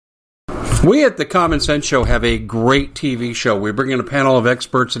 We at the Common Sense Show have a great TV show. We bring in a panel of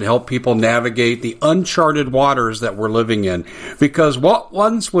experts that help people navigate the uncharted waters that we're living in. Because what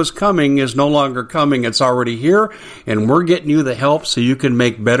once was coming is no longer coming. It's already here, and we're getting you the help so you can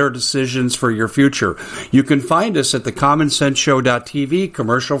make better decisions for your future. You can find us at thecommonsenseshow.tv,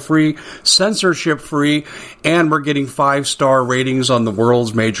 commercial-free, censorship-free, and we're getting 5-star ratings on the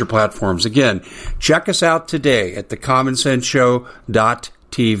world's major platforms. Again, check us out today at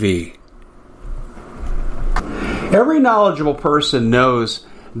thecommonsenseshow.tv. Every knowledgeable person knows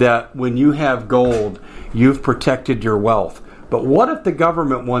that when you have gold, you've protected your wealth. But what if the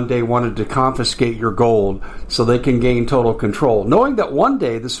government one day wanted to confiscate your gold so they can gain total control, knowing that one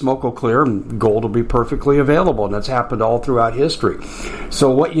day the smoke will clear and gold will be perfectly available, and that's happened all throughout history. So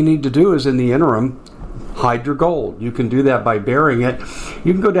what you need to do is, in the interim, hide your gold. You can do that by burying it.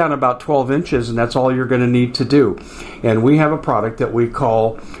 You can go down about 12 inches, and that's all you're going to need to do. And we have a product that we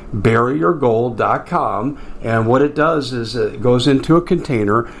call buryyourgold.com, and what it does is it goes into a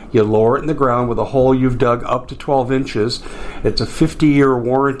container. You lower it in the ground with a hole you've dug up to 12 inches. It's a 50-year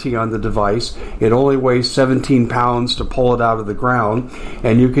warranty on the device. It only weighs 17 pounds to pull it out of the ground,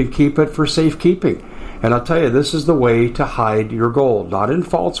 and you can keep it for safekeeping. And I'll tell you, this is the way to hide your gold, not in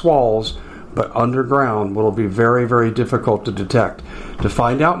false walls, but underground, will be very, very difficult to detect. To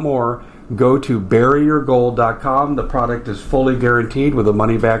find out more, go to buryyourgold.com. The product is fully guaranteed with a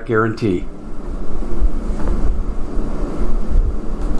money-back guarantee.